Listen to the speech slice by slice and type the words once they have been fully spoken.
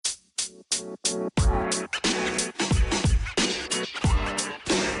Hello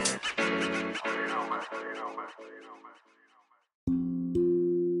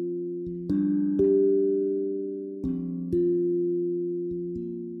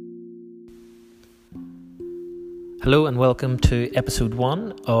and welcome to episode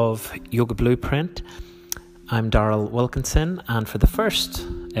 1 of Yoga Blueprint. I'm Darryl Wilkinson, and for the first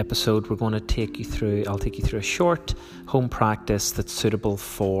episode I'll take you through a short home practice that's suitable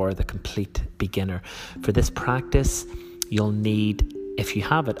for the complete beginner. For this practice you'll need, if you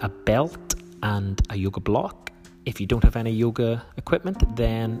have it, a belt and a yoga block. If you don't have any yoga equipment,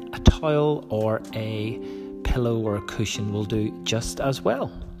 then a towel or a pillow or a cushion will do just as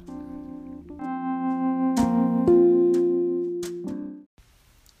well.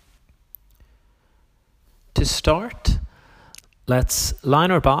 To start, let's lie on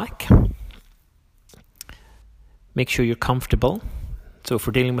our back. Make sure you're comfortable. So if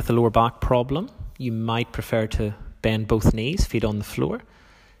we're dealing with a lower back problem, you might prefer to bend both knees, feet on the floor.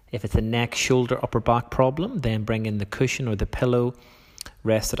 If it's a neck, shoulder, upper back problem, then bring in the cushion or the pillow,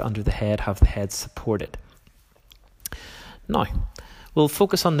 rest it under the head, have the head supported. Now, we'll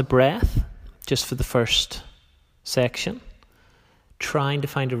focus on the breath just for the first section, trying to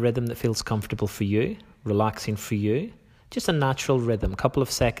find a rhythm that feels comfortable for you, relaxing for you, just a natural rhythm, a couple of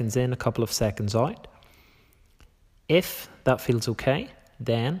seconds in, a couple of seconds out. If that feels okay,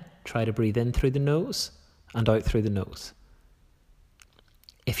 then try to breathe in through the nose and out through the nose.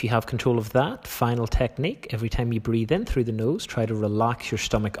 If you have control of that, final technique, every time you breathe in through the nose, try to relax your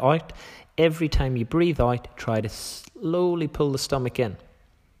stomach out. Every time you breathe out, try to slowly pull the stomach in.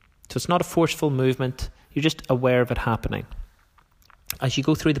 So it's not a forceful movement, you're just aware of it happening. As you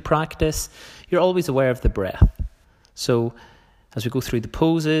go through the practice, you're always aware of the breath. So as we go through the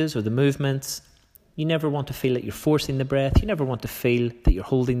poses or the movements, you never want to feel that you're forcing the breath. You never want to feel that you're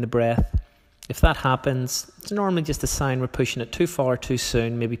holding the breath. If that happens, it's normally just a sign we're pushing it too far too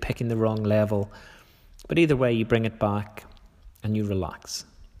soon, maybe picking the wrong level. But either way, you bring it back and you relax.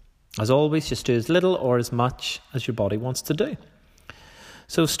 As always, just do as little or as much as your body wants to do.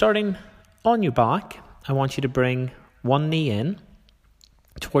 So starting on your back, I want you to bring one knee in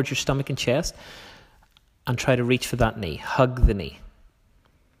towards your stomach and chest and try to reach for that knee. Hug the knee.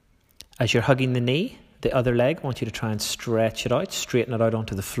 As you're hugging the knee, the other leg, I want you to try and stretch it out, straighten it out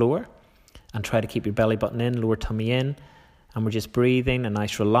onto the floor, and try to keep your belly button in, lower tummy in, and we're just breathing a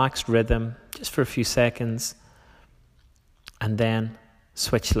nice relaxed rhythm just for a few seconds, and then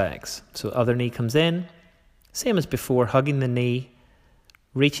switch legs. So other knee comes in, same as before, hugging the knee,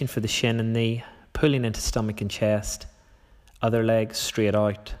 reaching for the shin and knee, pulling into stomach and chest, other leg straight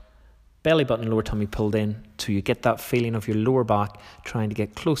out, belly button, lower tummy pulled in, so you get that feeling of your lower back trying to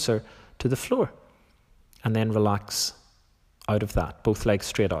get closer to the floor. And then relax out of that, both legs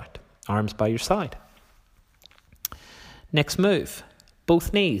straight out, arms by your side. Next move,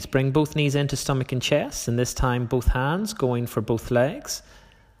 both knees. Bring both knees into stomach and chest, and this time both hands going for both legs.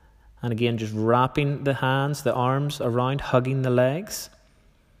 And again, just wrapping the hands, the arms around, hugging the legs.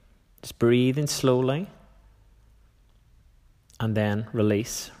 Just breathing slowly. And then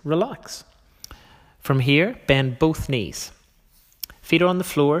release, relax. From here, bend both knees. Feet are on the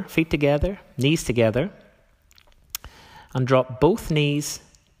floor, feet together, knees together. And drop both knees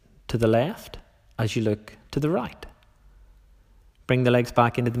to the left as you look to the right. Bring the legs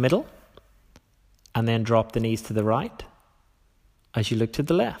back into the middle. And then drop the knees to the right as you look to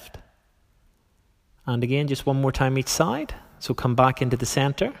the left. And again, just one more time each side. So come back into the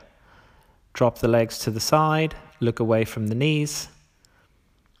center. Drop the legs to the side. Look away from the knees.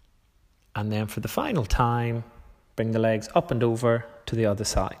 And then for the final time, bring the legs up and over to the other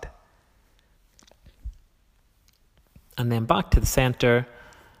side. And then back to the center.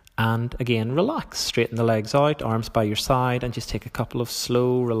 And again, relax. Straighten the legs out, arms by your side, and just take a couple of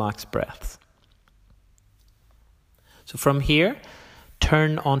slow, relaxed breaths. So from here,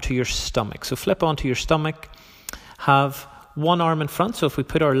 turn onto your stomach. So flip onto your stomach. Have one arm in front. So if we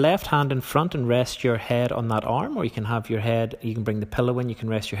put our left hand in front and rest your head on that arm, or you can have your head, you can bring the pillow in, you can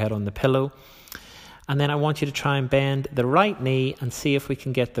rest your head on the pillow. And then I want you to try and bend the right knee and see if we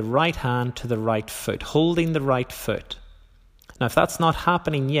can get the right hand to the right foot, holding the right foot. Now, if that's not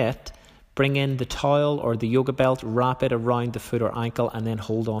happening yet, bring in the towel or the yoga belt, wrap it around the foot or ankle, and then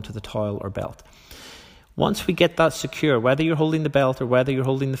hold on to the towel or belt. Once we get that secure, whether you're holding the belt or whether you're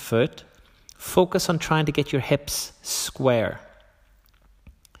holding the foot, focus on trying to get your hips square.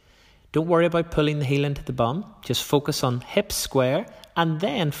 Don't worry about pulling the heel into the bum. Just focus on hips square and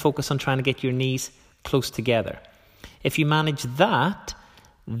then focus on trying to get your knees close together. If you manage that,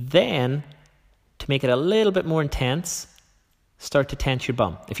 then to make it a little bit more intense, start to tense your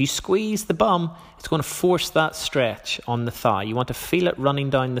bum. If you squeeze the bum, it's going to force that stretch on the thigh. You want to feel it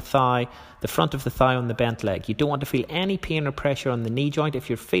running down the thigh, the front of the thigh on the bent leg. You don't want to feel any pain or pressure on the knee joint. If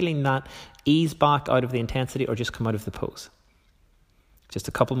you're feeling that, ease back out of the intensity or just come out of the pose. Just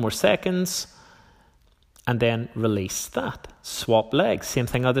a couple more seconds and then release that. Swap legs, same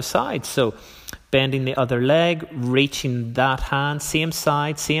thing other side. So bending the other leg, reaching that hand, same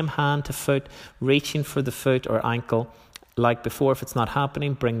side, same hand to foot, reaching for the foot or ankle. Like before, if it's not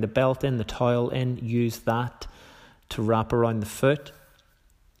happening, bring the belt in, the towel in, use that to wrap around the foot.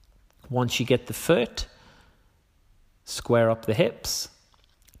 Once you get the foot, square up the hips.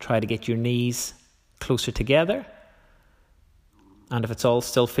 Try to get your knees closer together. And if it's all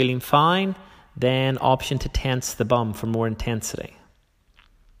still feeling fine, then option to tense the bum for more intensity.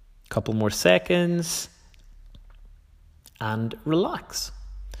 Couple more seconds and relax.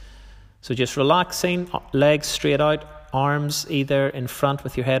 So just relaxing, legs straight out, arms either in front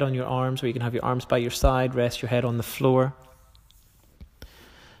with your head on your arms, or you can have your arms by your side, rest your head on the floor.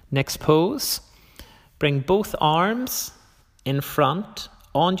 Next pose, bring both arms in front,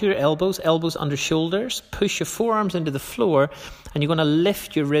 onto your elbows, elbows under shoulders, push your forearms into the floor, and you're going to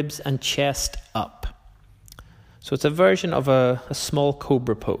lift your ribs and chest up. So it's a version of a small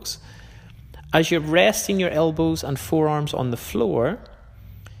cobra pose. As you're resting your elbows and forearms on the floor,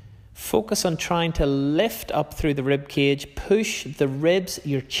 focus on trying to lift up through the rib cage, push the ribs,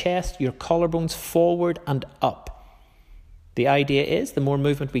 your chest, your collarbones forward and up. The idea is the more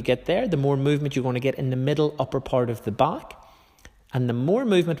movement we get there, the more movement you're going to get in the middle upper part of the back. And the more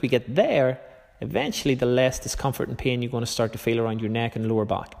movement we get there, eventually the less discomfort and pain you're going to start to feel around your neck and lower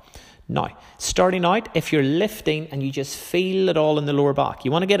back. Now, starting out, if you're lifting and you just feel it all in the lower back,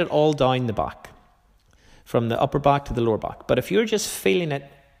 you want to get it all down the back, from the upper back to the lower back. But if you're just feeling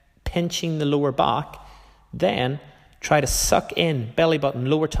it pinching the lower back, then try to suck in belly button,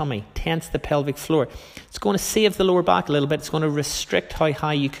 lower tummy, tense the pelvic floor. It's going to save the lower back a little bit. It's going to restrict how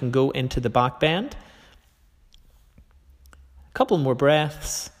high you can go into the back bend. A couple more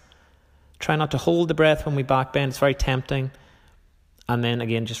breaths. Try not to hold the breath when we back bend. It's very tempting. And then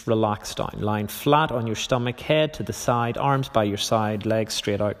again, just relax down. Lying flat on your stomach, head to the side, arms by your side, legs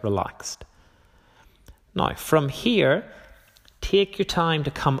straight out, relaxed. Now, from here, take your time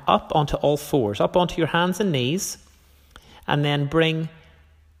to come up onto all fours, up onto your hands and knees, and then bring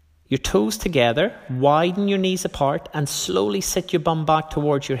your toes together, widen your knees apart, and slowly sit your bum back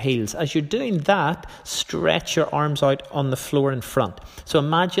towards your heels. As you're doing that, stretch your arms out on the floor in front. So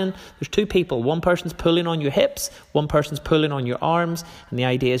imagine there's two people. One person's pulling on your hips, one person's pulling on your arms, and the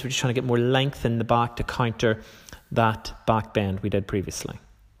idea is we're just trying to get more length in the back to counter that back bend we did previously.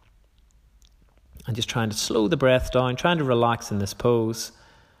 And just trying to slow the breath down, trying to relax in this pose.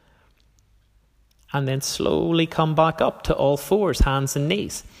 And then slowly come back up to all fours, hands and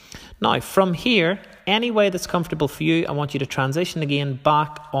knees. Now, from here, any way that's comfortable for you, I want you to transition again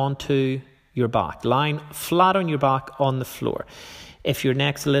back onto your back. Lying flat on your back on the floor. If your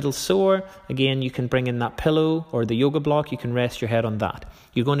neck's a little sore, again, you can bring in that pillow or the yoga block. You can rest your head on that.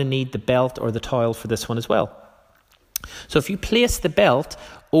 You're going to need the belt or the towel for this one as well. So if you place the belt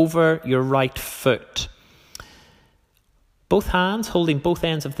over your right foot, both hands holding both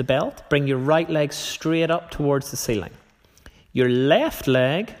ends of the belt, bring your right leg straight up towards the ceiling. Your left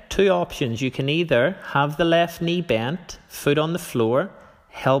leg, two options. You can either have the left knee bent, foot on the floor,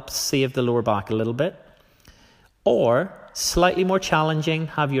 helps save the lower back a little bit. Or, slightly more challenging,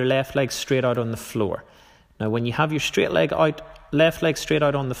 have your left leg straight out on the floor. Now, when you have your left leg straight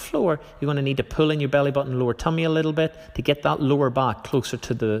out on the floor, you're going to need to pull in your belly button, lower tummy a little bit to get that lower back closer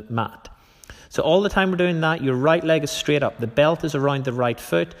to the mat. So all the time we're doing that, your right leg is straight up. The belt is around the right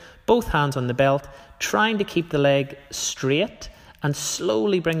foot, both hands on the belt, trying to keep the leg straight and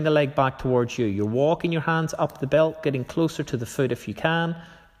slowly bring the leg back towards you. You're walking your hands up the belt, getting closer to the foot if you can.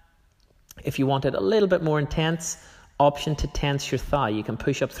 If you want it a little bit more intense, option to tense your thigh. You can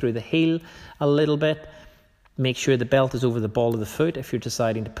push up through the heel a little bit. Make sure the belt is over the ball of the foot if you're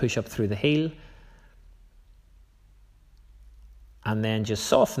deciding to push up through the heel. And then just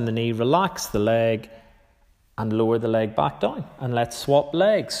soften the knee, relax the leg, and lower the leg back down. And let's swap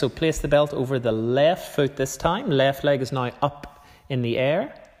legs. So place the belt over the left foot this time. Left leg is now up in the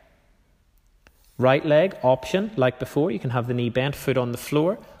air. Right leg, option, like before. You can have the knee bent, foot on the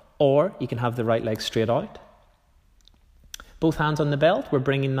floor, or you can have the right leg straight out. Both hands on the belt, we're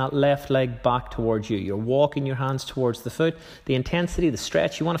bringing that left leg back towards you. You're walking your hands towards the foot. The intensity, the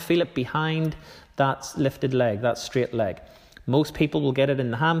stretch, you want to feel it behind that lifted leg, that straight leg. Most people will get it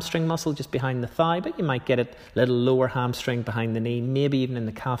in the hamstring muscle just behind the thigh, but you might get it a little lower hamstring behind the knee, maybe even in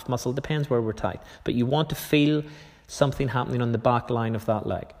the calf muscle, depends where we're tight. But you want to feel something happening on the back line of that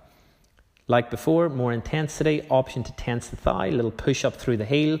leg. Like before, more intensity, option to tense the thigh, a little push up through the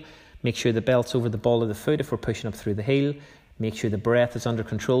heel. Make sure the belt's over the ball of the foot if we're pushing up through the heel. Make sure the breath is under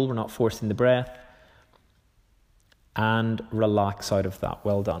control, we're not forcing the breath. And relax out of that.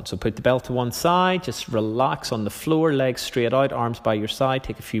 Well done. So put the belt to one side, just relax on the floor, legs straight out, arms by your side,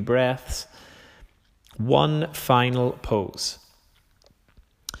 take a few breaths. One final pose.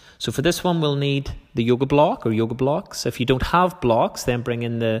 So for this one, we'll need the yoga block or yoga blocks. If you don't have blocks, then bring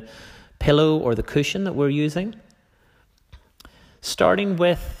in the pillow or the cushion that we're using. Starting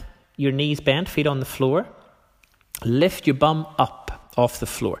with your knees bent, feet on the floor, lift your bum up off the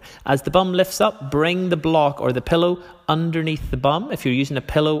floor. As the bum lifts up, bring the block or the pillow underneath the bum. If you're using a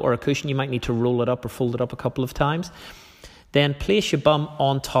pillow or a cushion, you might need to roll it up or fold it up a couple of times. Then place your bum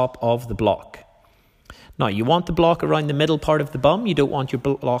on top of the block. Now, you want the block around the middle part of the bum. You don't want your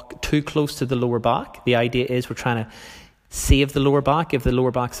block too close to the lower back. The idea is we're trying to save the lower back, give the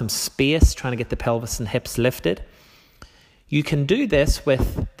lower back some space, trying to get the pelvis and hips lifted. You can do this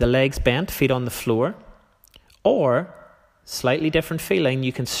with the legs bent, feet on the floor, or slightly different feeling,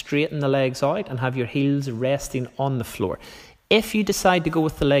 you can straighten the legs out and have your heels resting on the floor. If you decide to go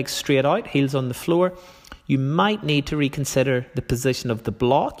with the legs straight out, heels on the floor, you might need to reconsider the position of the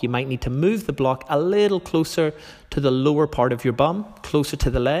block. You might need to move the block a little closer to the lower part of your bum, closer to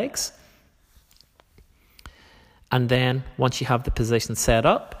the legs. And then once you have the position set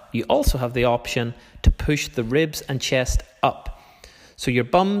up, you also have the option to push the ribs and chest up. So your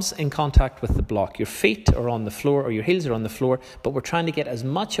bum's in contact with the block. Your feet are on the floor or your heels are on the floor, but we're trying to get as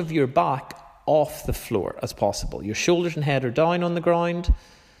much of your back off the floor as possible. Your shoulders and head are down on the ground,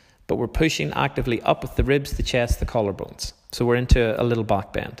 but we're pushing actively up with the ribs, the chest, the collarbones. So we're into a little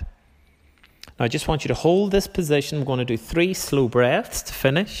back bend. Now I just want you to hold this position. We're going to do 3 slow breaths to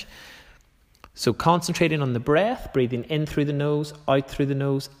finish. So concentrating on the breath, breathing in through the nose, out through the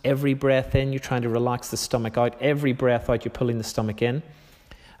nose. Every breath in, you're trying to relax the stomach out. Every breath out, you're pulling the stomach in.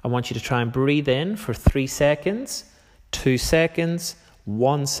 I want you to try and breathe in for 3 seconds, 2 seconds,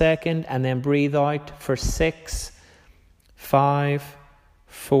 1 second, and then breathe out for 6, 5,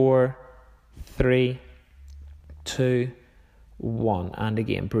 4, 3, 2, 1. And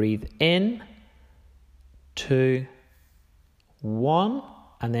again, breathe in, 2, 1.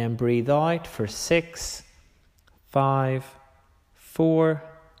 And then breathe out for 6, 5, 4,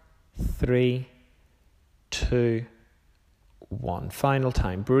 3, 2, 1. Final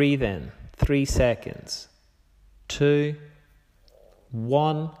time. Breathe in. 3 seconds. 2,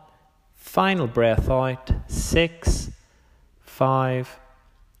 1. Final breath out. 6, 5,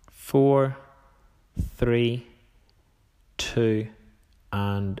 4, 3, 2,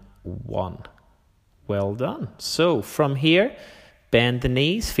 and 1. Well done. So from here, bend the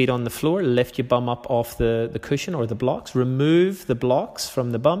knees, feet on the floor, lift your bum up off the cushion or the blocks, remove the blocks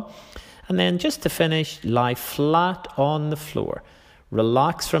from the bum, and then just to finish, lie flat on the floor.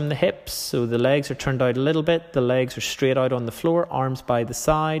 Relax from the hips, so the legs are turned out a little bit, the legs are straight out on the floor, arms by the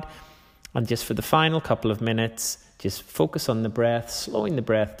side, and just for the final couple of minutes, just focus on the breath, slowing the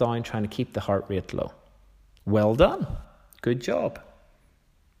breath down, trying to keep the heart rate low. Well done. Good job.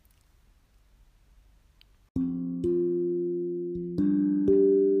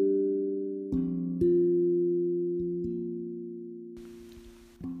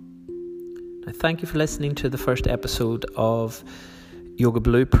 Thank you for listening to the first episode of Yoga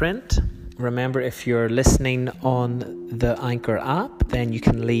Blueprint. Remember, if you're listening on the Anchor app, then you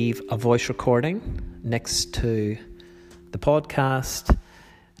can leave a voice recording next to the podcast.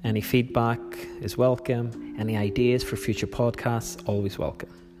 Any feedback is welcome. Any ideas for future podcasts, always welcome.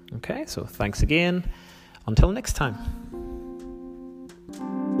 Okay, so thanks again. Until next time.